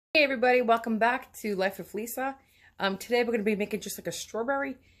Hey everybody, welcome back to Life with Lisa. Today we're going to be making just like a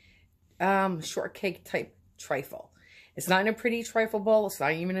strawberry shortcake type trifle. It's not in a pretty trifle bowl. It's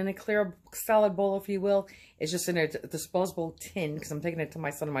not even in a clear salad bowl, if you will. It's just in a disposable tin because I'm taking it to my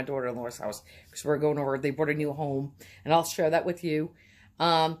son and my daughter-in-law's house because we're going over. They bought a new home, and I'll share that with you.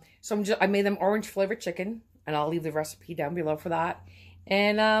 I made them orange flavored chicken, and I'll leave the recipe down below for that.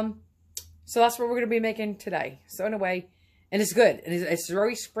 And so that's what we're going to be making today. So anyway. And it's good. And it's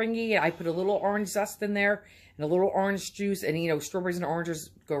very springy. I put a little orange zest in there and a little orange juice. And, you know, strawberries and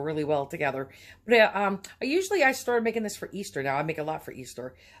oranges go really well together. But I started making this for Easter. Now, I make a lot for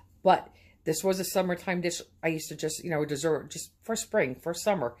Easter. But this was a summertime dish. I used to just, you know, dessert just for spring, for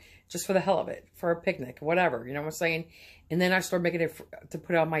summer, just for the hell of it, for a picnic, whatever. You know what I'm saying? And then I started making it to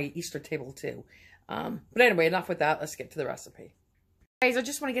put on my Easter table, too. But anyway, enough with that. Let's get to the recipe. Guys, I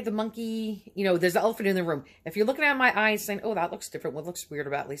just want to get the monkey, you know, there's the elephant in the room. If you're looking at my eyes saying, oh, that looks different, what looks weird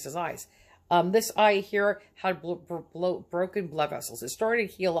about Lisa's eyes? This eye here had broken blood vessels. It started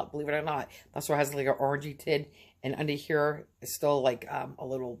to heal up, believe it or not. That's why it has like an orangey tint. And under here, it's still like a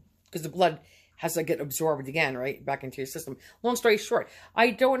little, because the blood has to get absorbed again, right, back into your system. Long story short,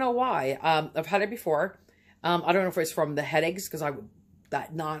 I don't know why. I've had it before. I don't know if it's from the headaches, because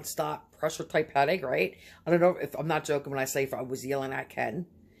that non-stop pressure type headache, right? I don't know if I'm not joking when I say if I was yelling at Ken,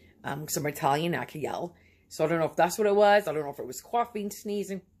 because I'm Italian, I can yell. So I don't know if that's what it was. I don't know if it was coughing,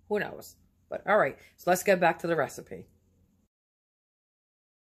 sneezing, who knows? But all right, so let's get back to the recipe.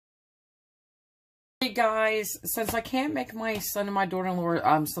 Hey guys, since I can't make my son and my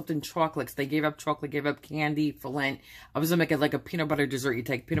daughter-in-law something chocolates, they gave up chocolate, gave up candy for Lent. I was gonna make it like a peanut butter dessert. You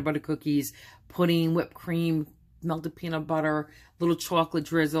take peanut butter cookies, pudding, whipped cream, melted peanut butter, little chocolate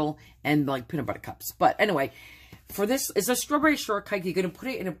drizzle, and like peanut butter cups. But anyway, for this, it's a strawberry shortcake. You're going to put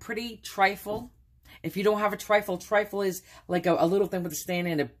it in a pretty trifle. If you don't have a trifle is like a little thing with a stand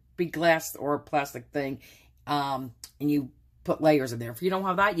in a big glass or a plastic thing. And you put layers in there. If you don't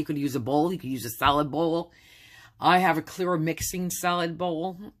have that, you could use a bowl. You could use a salad bowl. I have a clear mixing salad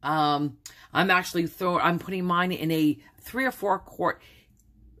bowl. I'm putting mine in a 3 or 4 quart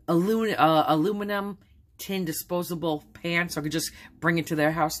aluminum tin disposable pan, so I could just bring it to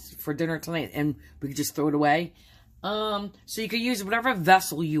their house for dinner tonight and we could just throw it away. So you could use whatever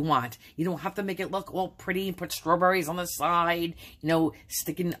vessel you want. You don't have to make it look all pretty and put strawberries on the side, you know,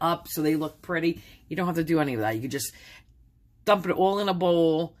 sticking up so they look pretty. You don't have to do any of that. You could just dump it all in a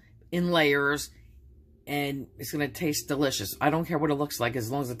bowl in layers and it's going to taste delicious. I don't care what it looks like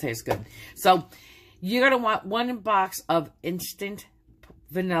as long as it tastes good. So you're going to want 1 box of instant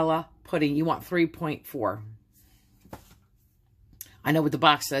vanilla pudding. You want 3.4. I know what the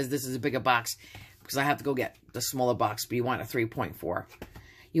box says. This is a bigger box because I have to go get the smaller box, but you want a 3.4.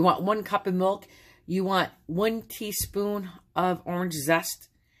 You want 1 cup of milk. You want 1 teaspoon of orange zest.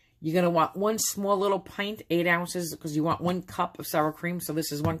 You're going to want 1 small little pint, 8 ounces, because you want 1 cup of sour cream. So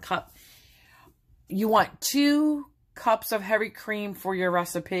this is 1 cup. You want 2 cups of heavy cream for your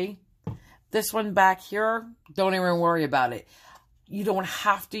recipe. This one back here, don't even worry about it. You don't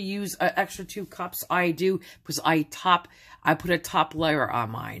have to use an extra 2 cups. I do because I put a top layer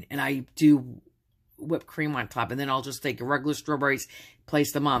on mine and I do whipped cream on top. And then I'll just take regular strawberries,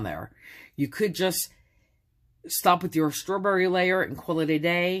 place them on there. You could just stop with your strawberry layer and call it a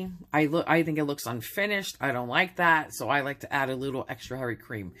day. I think it looks unfinished. I don't like that. So I like to add a little extra heavy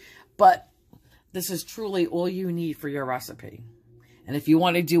cream. But this is truly all you need for your recipe. And if you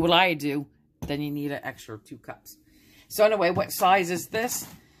want to do what I do, then you need an extra 2 cups. So anyway, what size is this?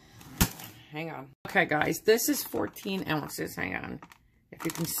 Hang on. Okay, guys, this is 14 ounces. Hang on. If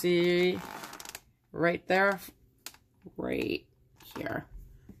you can see right there, right here.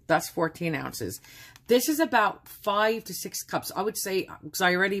 That's 14 ounces. This is about 5 to 6 cups. I would say, because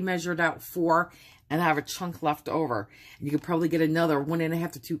I already measured out 4 and I have a chunk left over. And you could probably get another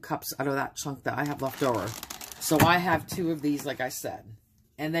 1.5 to 2 cups out of that chunk that I have left over. So I have 2 of these, like I said.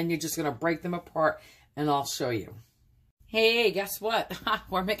 And then you're just going to break them apart and I'll show you. Hey, guess what?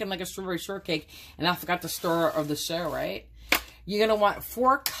 We're making like a strawberry shortcake, and I forgot the star of the show, right? You're going to want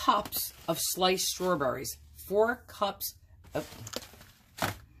 4 cups of sliced strawberries. 4 cups of...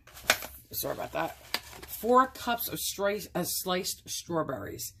 Sorry about that. 4 cups of sliced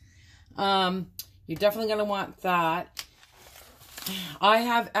strawberries. You're definitely going to want that. I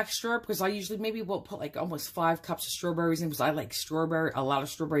have extra because I usually maybe will put like almost 5 cups of strawberries in because I like a lot of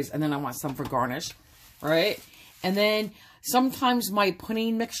strawberries, and then I want some for garnish, right? And then sometimes my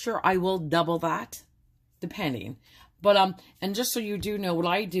pudding mixture, I will double that, depending. But, and just so you do know, what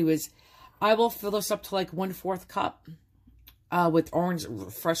I do is I will fill this up to like 1/4 cup with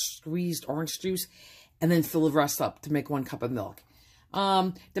fresh squeezed orange juice, and then fill the rest up to make 1 cup of milk.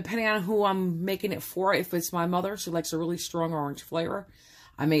 Depending on who I'm making it for, if it's my mother, she likes a really strong orange flavor.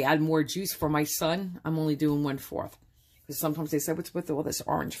 I may add more juice. For my son, I'm only doing 1/4. Because sometimes they say, what's with all this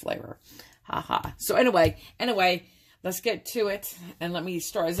orange flavor? Haha. So anyway, let's get to it. And let me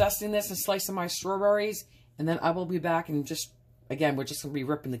start zesting this and slicing my strawberries. And then I will be back and just, again, we're just going to be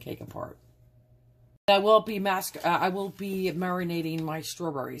ripping the cake apart. I will be marinating my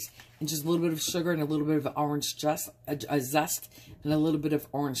strawberries in just a little bit of sugar and a little bit of orange zest and a little bit of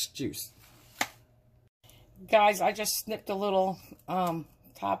orange juice. Guys, I just snipped a little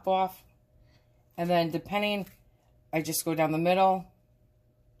top off, and then depending, I just go down the middle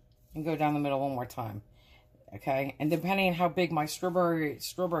and go down the middle one more time. Okay, and depending on how big my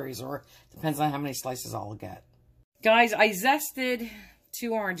strawberries are, depends on how many slices I'll get. Guys, I zested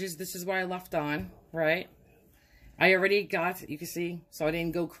 2 oranges. This is what I left on, right? I already got, you can see, so I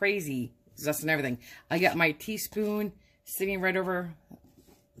didn't go crazy zesting everything. I got my teaspoon sitting right over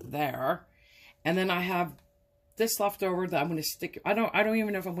there, and then I have this left over that I'm going to stick. I don't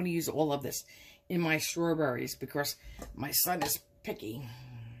even know if I'm going to use all of this in my strawberries because my son is picky.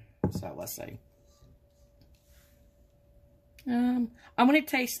 So let's see. I'm going to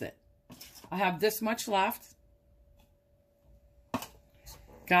taste it. I have this much left.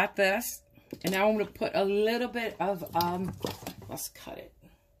 Got this. And now I'm going to put a little bit of, let's cut it.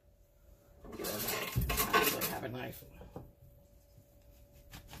 I actually have a knife.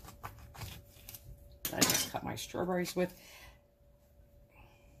 I just cut my strawberries with.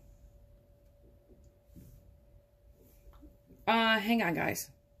 Hang on,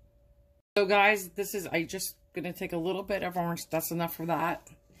 guys. So, guys, this is, I just going to take a little bit of orange. That's enough for that.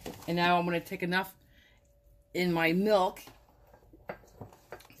 And now I'm going to take enough in my milk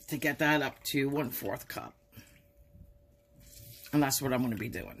to get that up to 1/4 cup. And that's what I'm going to be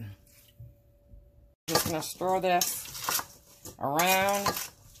doing. Just going to stir this around.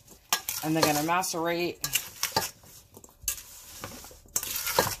 And they're going to macerate.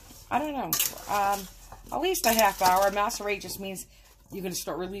 I don't know. At least a ½ hour. Macerate just means you're going to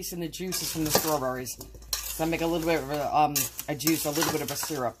start releasing the juices from the strawberries. So I make a little bit of a juice, a little bit of a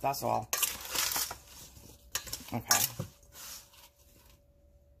syrup. That's all. Okay.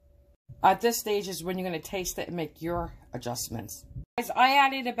 At this stage is when you're going to taste it and make your adjustments. Guys, I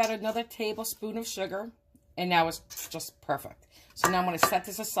added about another tablespoon of sugar. And now it's just perfect. So now I'm going to set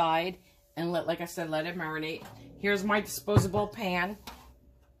this aside. And like I said, let it marinate. Here's my disposable pan.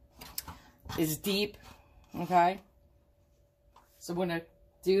 It's deep, okay? So I'm going to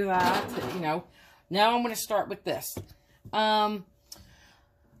do that, you know. Now I'm going to start with this. For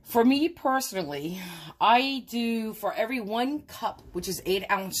me personally, I do, for every 1 cup, which is 8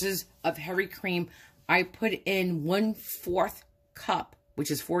 ounces of heavy cream, I put in 1/4 cup,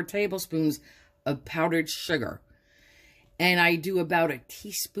 which is 4 tablespoons of powdered sugar. And I do about a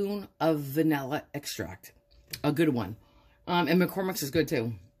teaspoon of vanilla extract. A good one. And McCormick's is good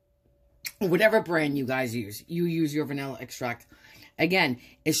too. Whatever brand you guys use, you use your vanilla extract. Again,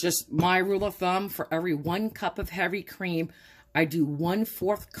 it's just my rule of thumb. For every 1 cup of heavy cream, I do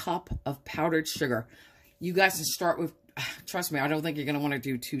 1/4 cup of powdered sugar. You guys can start with, trust me, I don't think you're going to want to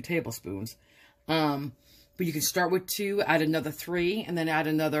do 2 tablespoons. But you can start with 2, add another 3, and then add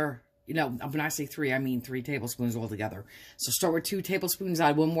another. You know, when I say 3, I mean 3 tablespoons altogether. So start with 2 tablespoons,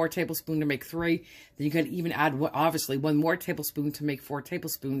 add 1 more tablespoon to make 3. Then you can even add, obviously, 1 more tablespoon to make 4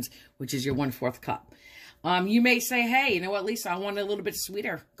 tablespoons, which is your 1/4 cup. You may say, hey, you know what, Lisa, I want it a little bit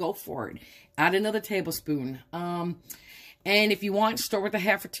sweeter. Go for it. Add another tablespoon. And if you want, start with a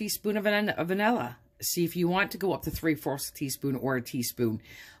 ½ teaspoon of vanilla. See if you want to go up to 3/4 teaspoon or a teaspoon.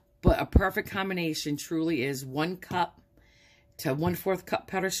 But a perfect combination truly is 1 cup to 1/4 cup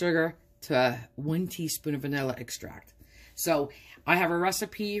powdered sugar to 1 teaspoon of vanilla extract. So I have a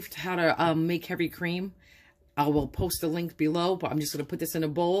recipe for how to make heavy cream. I will post a link below, but I'm just going to put this in a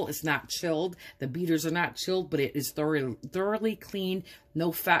bowl. It's not chilled. The beaters are not chilled, but it is thoroughly cleaned.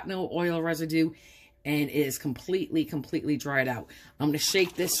 No fat, no oil residue, and it is completely dried out. I'm going to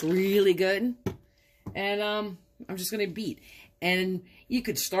shake this really good, and I'm just going to beat. And you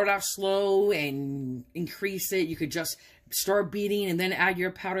could start off slow and increase it. You could just start beating and then add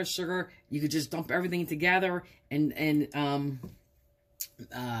your powdered sugar. You could just dump everything together and go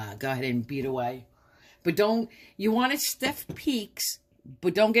ahead and beat away. But you want it stiff peaks,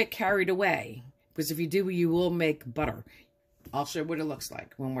 but don't get carried away. Because if you do, you will make butter. I'll show you what it looks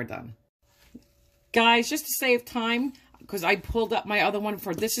like when we're done. Guys, just to save time, because I pulled up my other one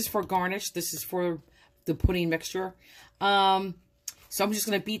this is for garnish. This is for the pudding mixture. So I'm just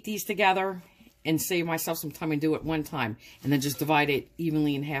going to beat these together and save myself some time and do it one time. And then just divide it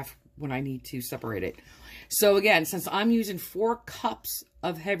evenly in half when I need to separate it. So again, since I'm using 4 cups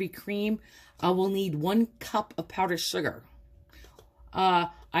of heavy cream, I will need 1 cup of powdered sugar. I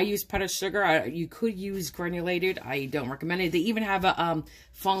use powdered sugar. You could use granulated. I don't recommend it. They even have a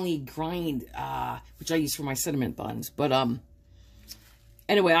finely grind, which I use for my cinnamon buns. But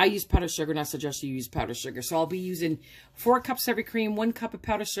anyway, I use powdered sugar, and I suggest you use powdered sugar. So I'll be using 4 cups heavy cream, 1 cup of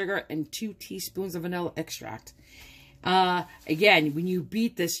powdered sugar, and 2 teaspoons of vanilla extract. Again, when you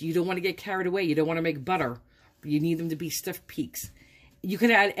beat this, you don't want to get carried away. You don't want to make butter. You need them to be stiff peaks. You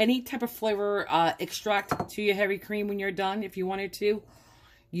can add any type of flavor extract to your heavy cream when you're done if you wanted to.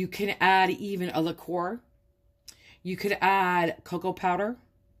 You can add even a liqueur. You could add cocoa powder.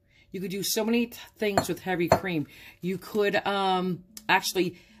 You could do so many things with heavy cream. You could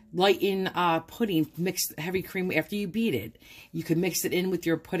actually lighten pudding, mix heavy cream after you beat it. You could mix it in with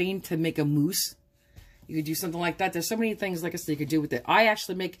your pudding to make a mousse. You could do something like that. There's so many things, like I said, you could do with it. I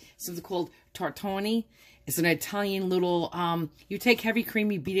actually make something called tartone. It's an Italian little, you take heavy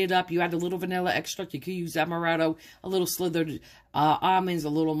cream, you beat it up, you add a little vanilla extract, you could use amaretto, a little slithered almonds, a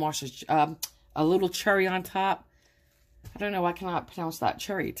little cherry on top. I don't know, I cannot pronounce that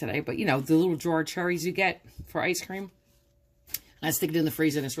cherry today, but you know, the little jar of cherries you get for ice cream. I stick it in the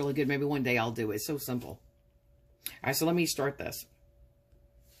freezer and it's really good. Maybe one day I'll do it. It's so simple. All right, so let me start this.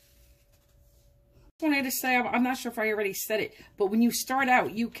 I wanted to say, I'm not sure if I already said it, but when you start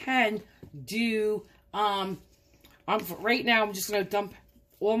out, you can do, right now, I'm just going to dump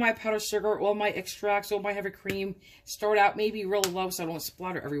all my powdered sugar, all my extracts, all my heavy cream. Start out maybe really low so I don't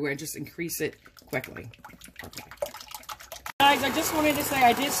splatter everywhere. Just increase it quickly. Okay. Guys, I just wanted to say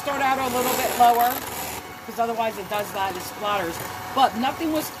I did start out a little bit lower because otherwise it does that, it splatters. But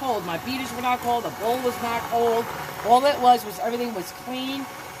nothing was cold. My beaters were not cold. The bowl was not cold. All it was everything was clean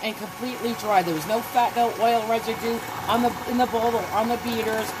and completely dry. There was no fat, no oil residue in the bowl or on the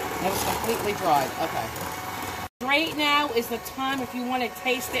beaters. It was completely dry. Okay. Right now is the time if you want to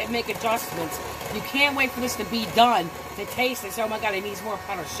taste it and make adjustments. You can't wait for this to be done to taste it. So, oh my God, it needs more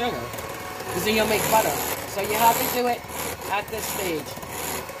powdered sugar. Because then you'll make butter. So you have to do it at this stage.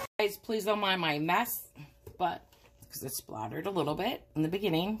 Guys, please don't mind my mess. But, because it splattered a little bit in the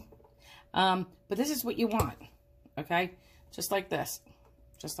beginning. But this is what you want. Okay? Just like this.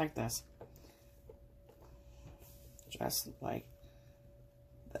 Just like this. Just like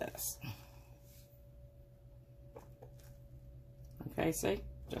this. Okay, see?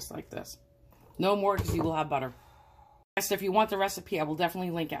 Just like this. No more because you will have butter. So if you want the recipe, I will definitely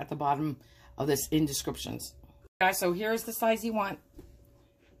link it at the bottom of this in descriptions. Guys, so here's the size you want.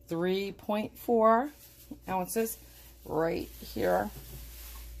 3.4 ounces right here.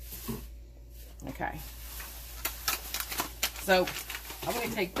 Okay. So I'm going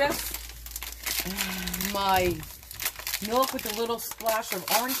to take this, my milk with a little splash of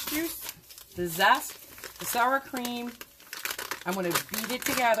orange juice, the zest, the sour cream. I'm going to beat it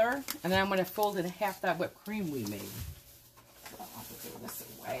together, and then I'm going to fold in half that whipped cream we made. I'll have to throw this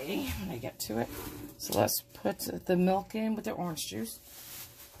away when I get to it. So let's put the milk in with the orange juice.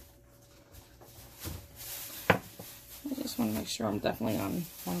 I just want to make sure I'm definitely on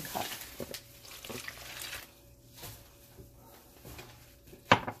 1 cup.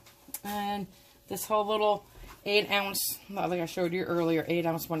 And this whole little 8 ounce, like I showed you earlier, 8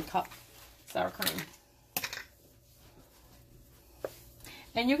 ounce, 1 cup sour cream.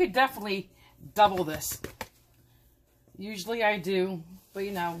 And you could definitely double this. Usually I do, but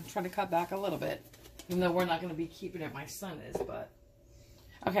you know, try to cut back a little bit. Even though we're not going to be keeping it, my son is, but.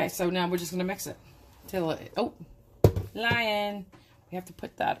 Okay, so now we're just going to mix it. Till it, oh, lying. We have to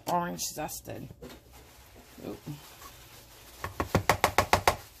put that orange zest in. Oh.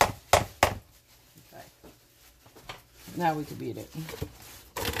 Okay. Now we can beat it.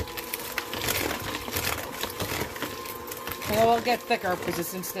 It'll get thicker because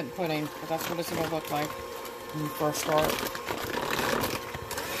it's instant pudding, but that's what it's going to look like when you first start.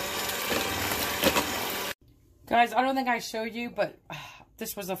 Guys, I don't think I showed you, but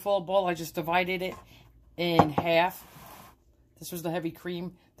this was a full bowl. I just divided it in half. This was the heavy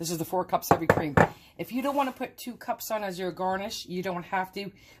cream. This is the 4 cups heavy cream. If you don't want to put 2 cups on as your garnish, you don't have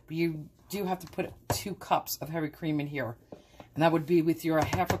to, but you do have to put 2 cups of heavy cream in here. And that would be with your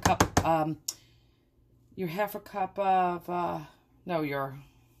half a cup, of, no, your,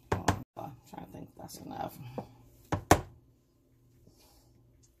 I'm trying to think that's enough.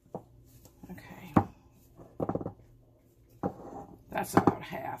 Okay. That's about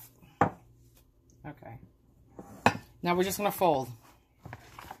half. Okay. Now we're just going to fold.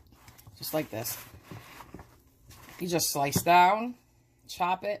 Just like this. You just slice down,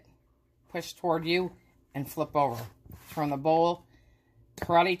 chop it, push toward you, and flip over. Turn the bowl,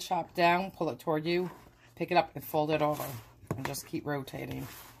 karate chop down, pull it toward you, pick it up and fold it over and just keep rotating.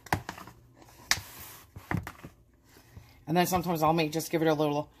 And then sometimes I'll just give it a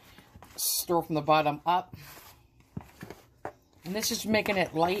little stir from the bottom up. And this is making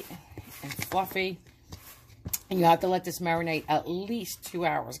it light and fluffy. And you have to let this marinate at least 2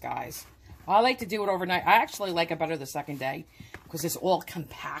 hours, guys. I like to do it overnight. I actually like it better the second day because it's all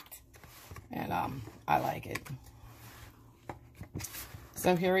compact. And I like it.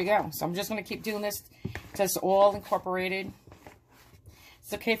 So here we go. So I'm just going to keep doing this until it's all incorporated.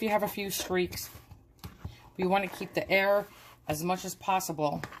 It's okay if you have a few streaks. You want to keep the air as much as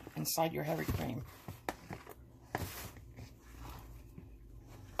possible inside your heavy cream.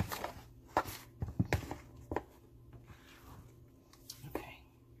 Okay.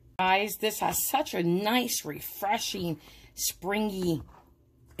 Guys, this has such a nice, refreshing, springy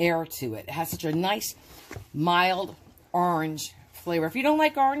air to it. It has such a nice, mild orange flavor. If you don't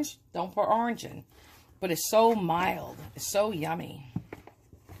like orange, don't put orange in. But it's so mild. It's so yummy.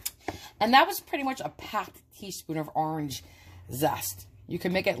 And that was pretty much a packed teaspoon of orange zest. You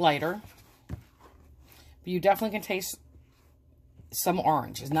can make it lighter. But you definitely can taste some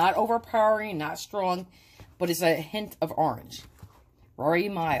orange. It's not overpowering, not strong, but it's a hint of orange. Very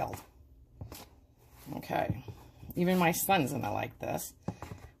mild. Okay. Even my son's gonna like this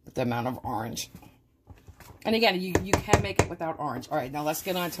with the amount of orange. And again, you can make it without orange. All right, now let's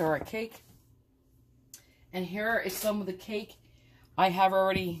get on to our cake. And here is some of the cake I have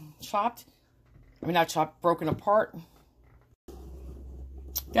already chopped. I mean, not chopped, broken apart.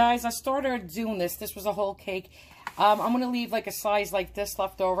 Guys, I started doing this. This was a whole cake. I'm going to leave like a size like this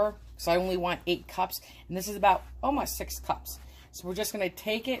left over. So I only want 8 cups. And this is about almost 6 cups. So we're just going to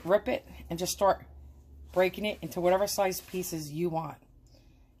take it, rip it, and just start breaking it into whatever size pieces you want.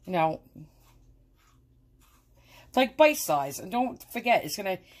 You know, it's like bite size. And don't forget, it's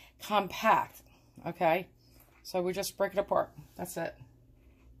going to compact. Okay? So we just break it apart. That's it.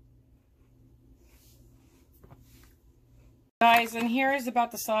 Guys, and here is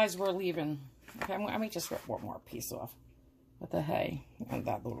about the size we're leaving. Okay, let me just rip one more piece off with the hay and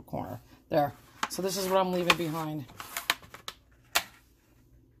that little corner. There. So this is what I'm leaving behind.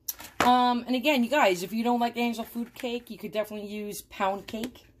 And again, you guys, if you don't like angel food cake, you could definitely use pound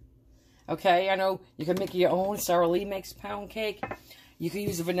cake. Okay, I know you can make your own. Sarah Lee makes pound cake. You could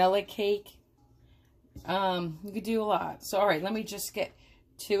use a vanilla cake. You could do a lot. So, all right, let me just get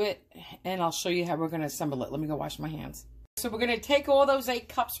to it, and I'll show you how we're going to assemble it. Let me go wash my hands. So we're going to take all those 8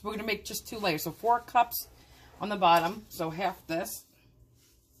 cups. We're going to make just 2 layers. So 4 cups on the bottom. So half this,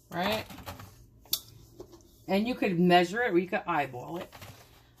 right? And you could measure it, or you could eyeball it.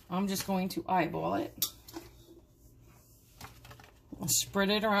 I'm just going to eyeball it. I'll spread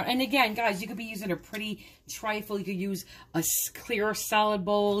it around. And again, guys, you could be using a pretty trifle. You could use a clear salad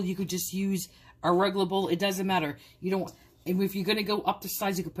bowl. You could just use a regular bowl. It doesn't matter. You don't. And if you're going to go up the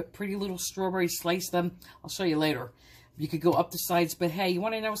sides, you could put pretty little strawberries, slice them. I'll show you later. You could go up the sides. But hey, you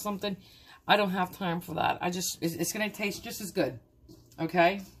want to know something? I don't have time for that. It's going to taste just as good.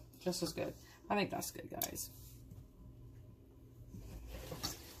 Okay? Just as good. I think that's good, guys.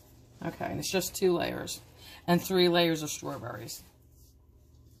 Okay, and it's just 2 layers. And 3 layers of strawberries.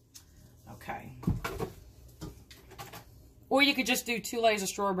 Okay. Or you could just do 2 layers of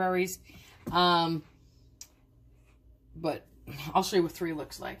strawberries. But I'll show you what 3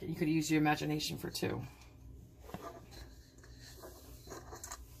 looks like. You could use your imagination for 2.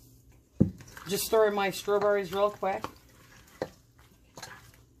 Just stir in my strawberries real quick.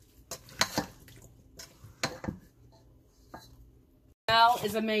 Smell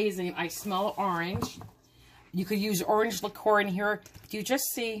is amazing. I smell orange. You could use orange liqueur in here. Do you just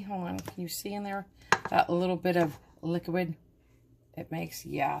see? Hold on. Can you see in there that little bit of liquid it makes?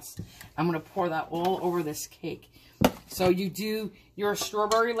 Yes. I'm going to pour that all over this cake. So you do your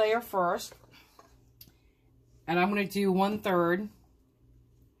strawberry layer first. And I'm going to do 1/3.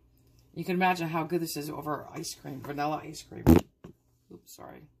 You can imagine how good this is over ice cream, vanilla ice cream. Oops,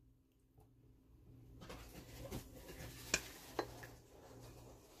 sorry.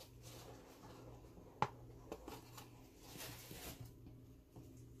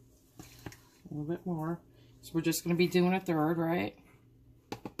 A little bit more. So we're just going to be doing 1/3, right?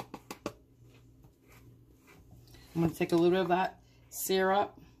 I'm going to take a little bit of that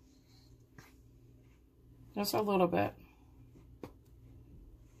syrup. Just a little bit.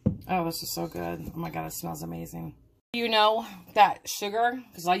 Oh, this is so good. Oh my God, it smells amazing. You know that sugar,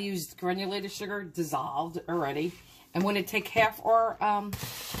 because I used granulated sugar, dissolved already. I'm going to take half our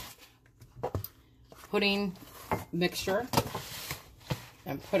pudding mixture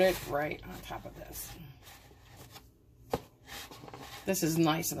and put it right on top of this. This is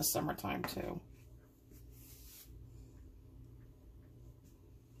nice in the summertime too.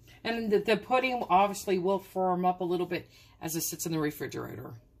 And the pudding obviously will firm up a little bit as it sits in the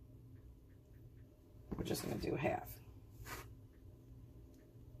refrigerator. We're just going to do half.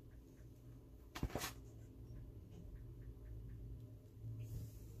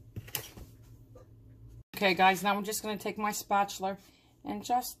 Okay, guys, now I'm just going to take my spatula and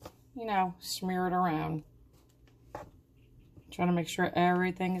just, you know, smear it around. Trying to make sure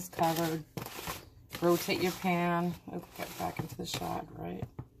everything is covered. Rotate your pan. Oh, get back into the shot, right?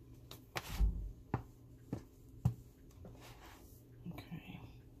 Okay.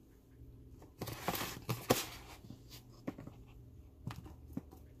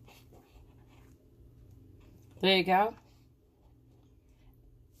 There you go.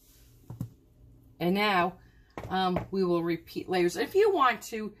 And now we will repeat layers. If you want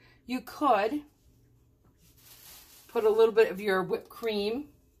to, you could put a little bit of your whipped cream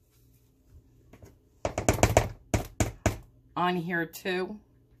on here too.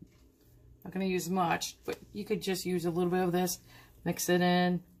 Not going to use much, but you could just use a little bit of this, mix it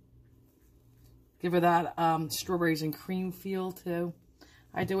in, give it that strawberries and cream feel too.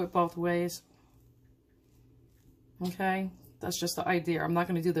 I do it both ways. Okay, that's just the idea. I'm not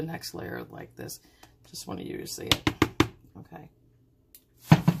going to do the next layer like this. Just want you to see it. Okay.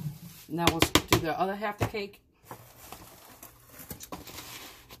 Now we'll do the other half the cake.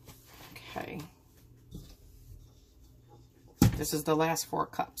 Okay. This is the last 4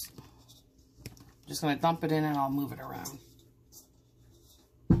 cups. I'm just going to dump it in and I'll move it around.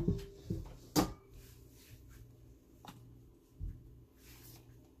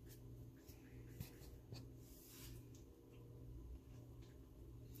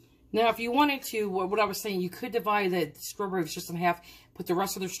 Now, if you wanted to, what I was saying, you could divide the strawberries just in half, put the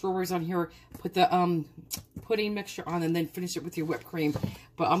rest of the strawberries on here, put the pudding mixture on, and then finish it with your whipped cream.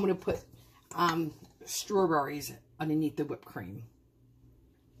 But I'm going to put strawberries underneath the whipped cream.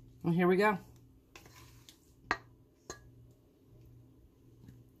 And here we go.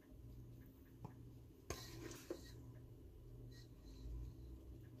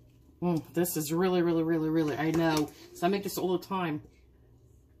 This is really, really, really, really, I know. So I make this all the time.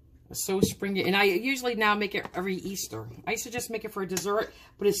 It's so springy. And I usually now make it every Easter. I used to just make it for a dessert,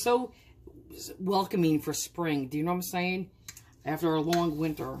 but it's so welcoming for spring. Do you know what I'm saying? After a long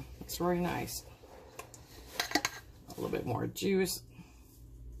winter. It's very nice. A little bit more juice.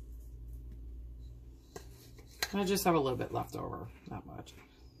 I just have a little bit left over. Not much.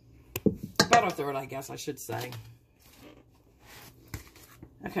 About a third, I guess I should say.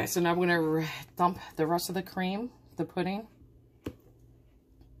 Okay, so now I'm going to dump the rest of the cream, the pudding.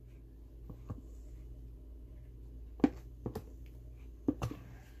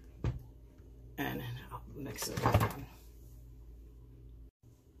 And I'll mix it around.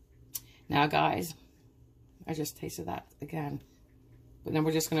 Now, guys, I just tasted that again. But then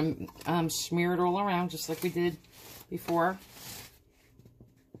we're just going to smear it all around just like we did before.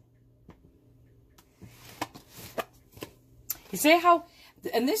 You see how,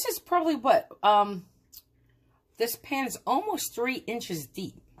 and this is probably what, this pan is almost 3 inches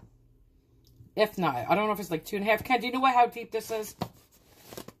deep. If not, I don't know if it's like 2.5. Ken, do you know how deep this is?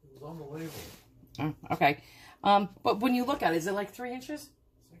 It was on the label. Oh, okay. But when you look at it, is it like 3 inches?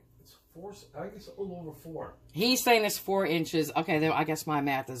 It's 4, I guess a little over 4. He's saying it's 4 inches. Okay, then I guess my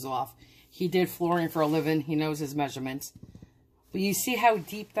math is off. He did flooring for a living. He knows his measurements. But you see how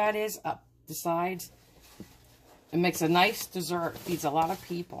deep that is up the sides? It makes a nice dessert. Feeds a lot of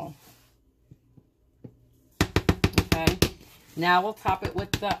people. Okay. Now we'll top it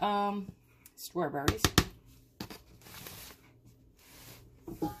with the strawberries.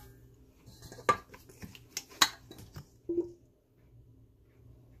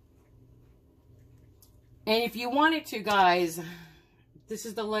 And if you wanted to, guys, this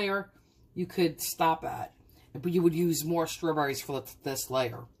is the layer you could stop at. But you would use more strawberries for this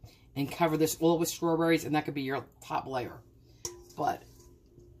layer. And cover this all with strawberries, and that could be your top layer. But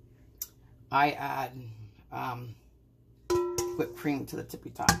I add whipped cream to the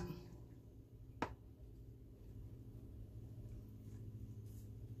tippy top.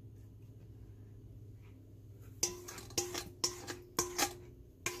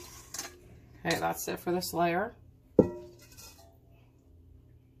 Okay, that's it for this layer.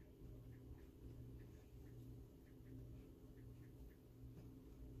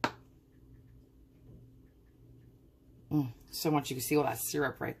 So much. You can see all that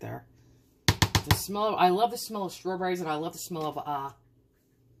syrup right there. The smell of, I love the smell of strawberries, and I love the smell of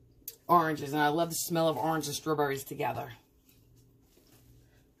oranges, and I love the smell of orange and strawberries together.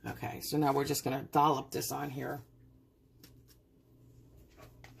 Okay, so now we're just going to dollop this on here.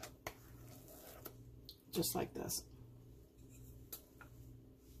 Just like this.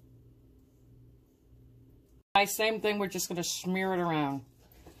 Same thing, we're just going to smear it around.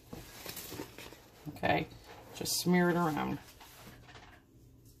 Okay, just smear it around.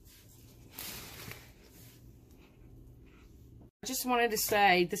 I just wanted to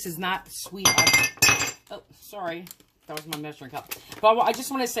say, this is not sweet. Oh, sorry. That was my measuring cup. But I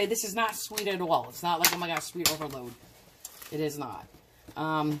just want to say, this is not sweet at all. It's not like, oh my God, sweet overload. It is not.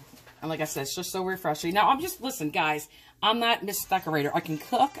 And like I said, it's just so refreshing. Now, listen, guys, I'm not Miss Decorator. I can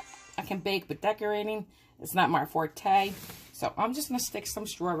cook, I can bake, but decorating is not my forte. So I'm just going to stick some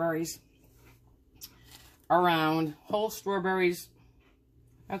strawberries around, whole strawberries.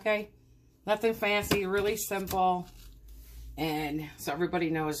 Okay? Nothing fancy, really simple. And so everybody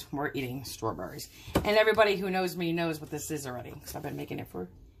knows we're eating strawberries. And everybody who knows me knows what this is already, because I've been making it for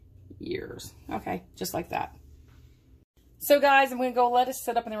years. Okay, just like that. So guys, I'm going to go let it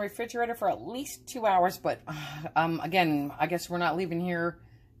sit up in the refrigerator for at least 2 hours. But again, I guess we're not leaving here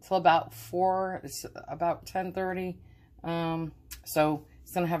till about 4. It's about 10:30. So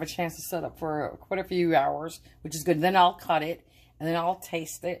it's going to have a chance to sit up for quite a few hours, which is good. Then I'll cut it, and then I'll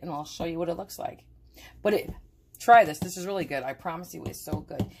taste it, and I'll show you what it looks like. But try this. This is really good. I promise you, it's so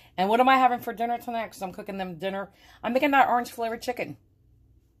good. And what am I having for dinner tonight? Because I'm cooking them dinner. I'm making that orange flavored chicken.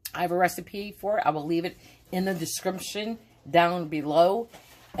 I have a recipe for it. I will leave it in the description down below.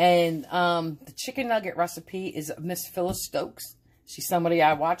 And the chicken nugget recipe is Miss Phyllis Stokes. She's somebody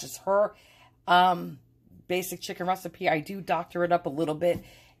I watch. It's her basic chicken recipe. I do doctor it up a little bit.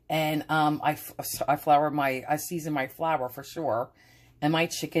 And I season my flour for sure. And my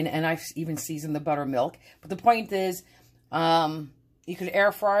chicken, and I've even seasoned the buttermilk. But the point is, you could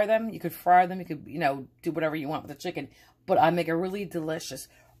air fry them, you could fry them, you could, do whatever you want with the chicken. But I make a really delicious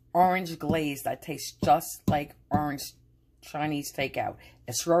orange glaze that tastes just like orange Chinese takeout.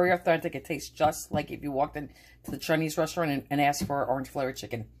 It's very authentic. It tastes just like if you walked into the Chinese restaurant and asked for orange flavored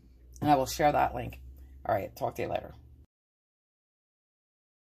chicken. And I will share that link. All right, talk to you later.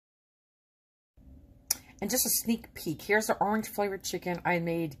 And just a sneak peek. Here's the orange flavored chicken I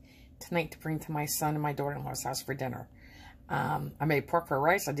made tonight to bring to my son and my daughter-in-law's house for dinner. I made pork fried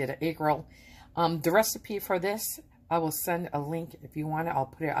rice. I did an egg roll. The recipe for this, I will send a link if you want it. I'll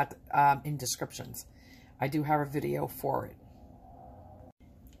put it in descriptions. I do have a video for it.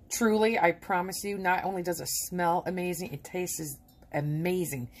 Truly, I promise you, not only does it smell amazing, it tastes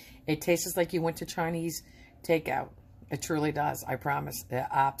amazing. It tastes like you went to Chinese takeout. It truly does. I promise. It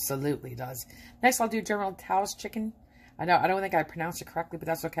absolutely does. Next, I'll do General Tao's chicken. I don't think I pronounced it correctly, but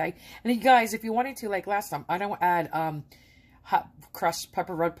that's okay. And you guys, if you wanted to, like last time, I don't add hot crushed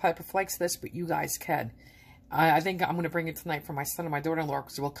pepper, red pepper flakes to this, but you guys can. I think I'm going to bring it tonight for my son and my daughter-in-law,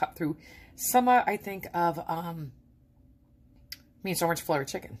 because we'll cut through some, I think, of, it's orange flavored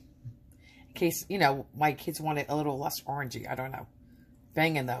chicken. In case, my kids want it a little less orangey. I don't know.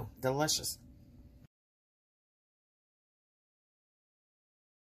 Banging, though. Delicious.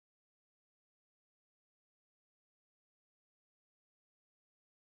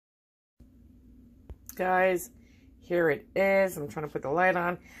 Guys, here it is. I'm trying to put the light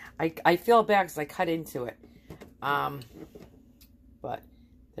on. I feel bad because I cut into it. But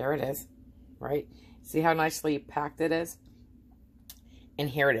there it is, right? See how nicely packed it is? And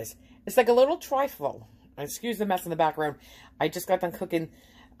here it is. It's like a little trifle. Excuse the mess in the background. I just got done cooking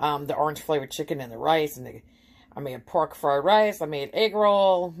the orange flavored chicken and the rice. And I made pork fried rice. I made egg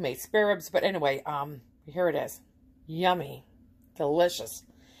roll. Made spare ribs. But anyway, here it is. Yummy. Delicious.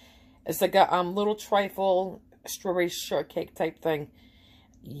 It's like a little trifle strawberry shortcake type thing.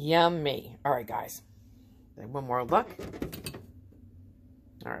 Yummy. All right, guys. One more look.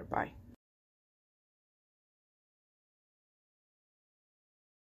 All right, bye.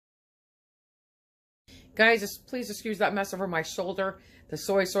 Guys, please excuse that mess over my shoulder. The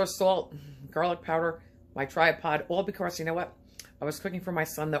soy sauce, salt, garlic powder, my tripod, all because, you know what? I was cooking for my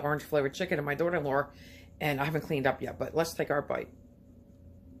son the orange flavored chicken and my daughter-in-law, and I haven't cleaned up yet, but let's take our bite.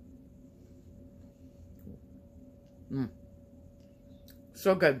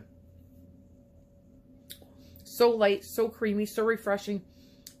 So good. So light, so creamy, so refreshing.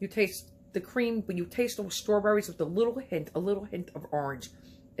 You taste the cream, but you taste those strawberries with a little hint of orange.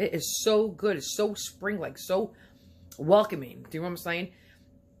 It is so good. It's so spring-like, so welcoming. Do you know what I'm saying?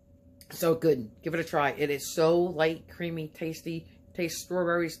 So good. Give it a try. It is so light, creamy, tasty. Taste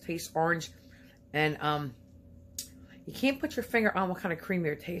strawberries, taste orange. And you can't put your finger on what kind of cream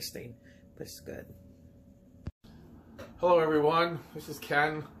you're tasting, but it's good. Hello everyone, this is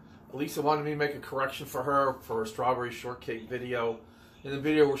Ken. Elisa wanted me to make a correction for her for a strawberry shortcake video. In the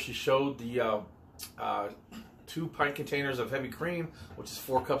video where she showed the 2 pint containers of heavy cream, which is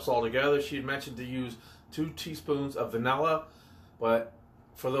 4 cups altogether, she had mentioned to use 2 teaspoons of vanilla, but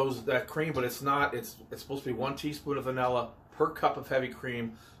for that cream, but it's not. It's supposed to be 1 teaspoon of vanilla per cup of heavy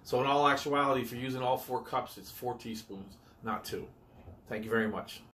cream. So in all actuality, if you're using all 4 cups, it's 4 teaspoons, not 2. Thank you very much.